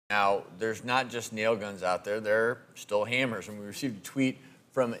Now, there's not just nail guns out there, there are still hammers. And we received a tweet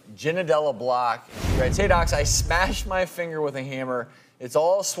from Ginadella Block. She writes, "Hey docs, I smashed my finger with a hammer. It's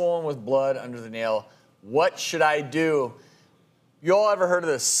all swollen with blood under the nail. What should I do?" You all ever heard of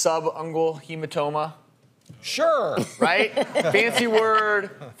the subungual hematoma? Sure. Right? Fancy word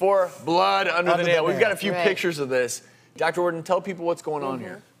for blood under the nail. We've got a few pictures of this. Dr. Worden, tell people what's going on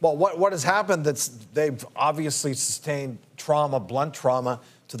here. Well, what has happened, they've obviously sustained trauma, blunt trauma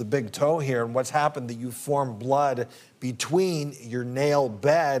to the big toe here. And what's happened that you form blood between your nail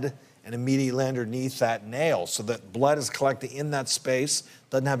bed and immediately underneath that nail. So that blood is collecting in that space,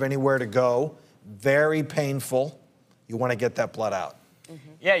 doesn't have anywhere to go. Very painful. You want to get that blood out.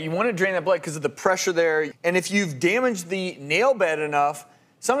 Yeah, you want to drain that blood because of the pressure there. And if you've damaged the nail bed enough,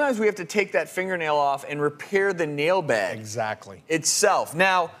 sometimes we have to take that fingernail off and repair the nail bed itself.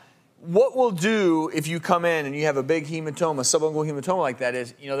 Now, what we'll do if you come in and you have a big hematoma, subungual hematoma like that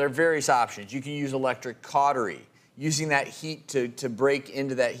is, there are various options. You can use electric cautery, using that heat to break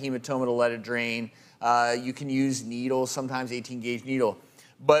into that hematoma to let it drain. You can use needles, sometimes 18-gauge needle.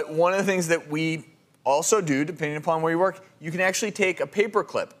 But one of the things that we also do, depending upon where you work, you can actually take a paper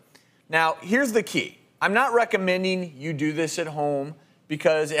clip. Now, here's the key. I'm not recommending you do this at home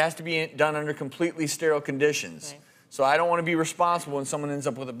because it has to be done under completely sterile conditions. Right. So I don't want to be responsible when someone ends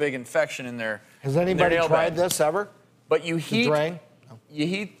up with a big infection in their Has anybody tried this ever? But you heat, drain? No. You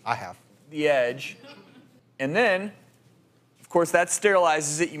heat I have. the edge, and then, of course, that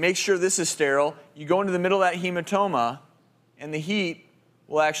sterilizes it. You make sure this is sterile. You go into the middle of that hematoma, and the heat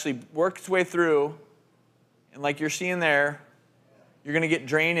will actually work its way through, and like you're seeing there, you're going to get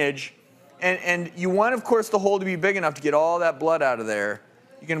drainage. And you want, of course, the hole to be big enough to get all that blood out of there.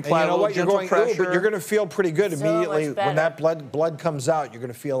 You can apply a little gentle pressure. But you're going to feel pretty good immediately when that blood comes out. You're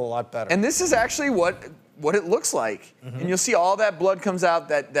going to feel a lot better. And this is actually what it looks like. And you'll see all that blood comes out,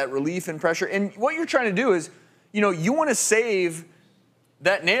 that relief and pressure. And what you're trying to do is, you want to save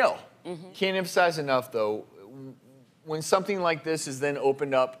that nail. Can't emphasize enough, though, when something like this is then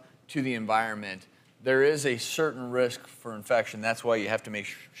opened up to the environment, there is a certain risk for infection. That's why you have to make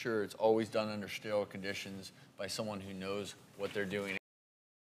sure it's always done under sterile conditions by someone who knows what they're doing.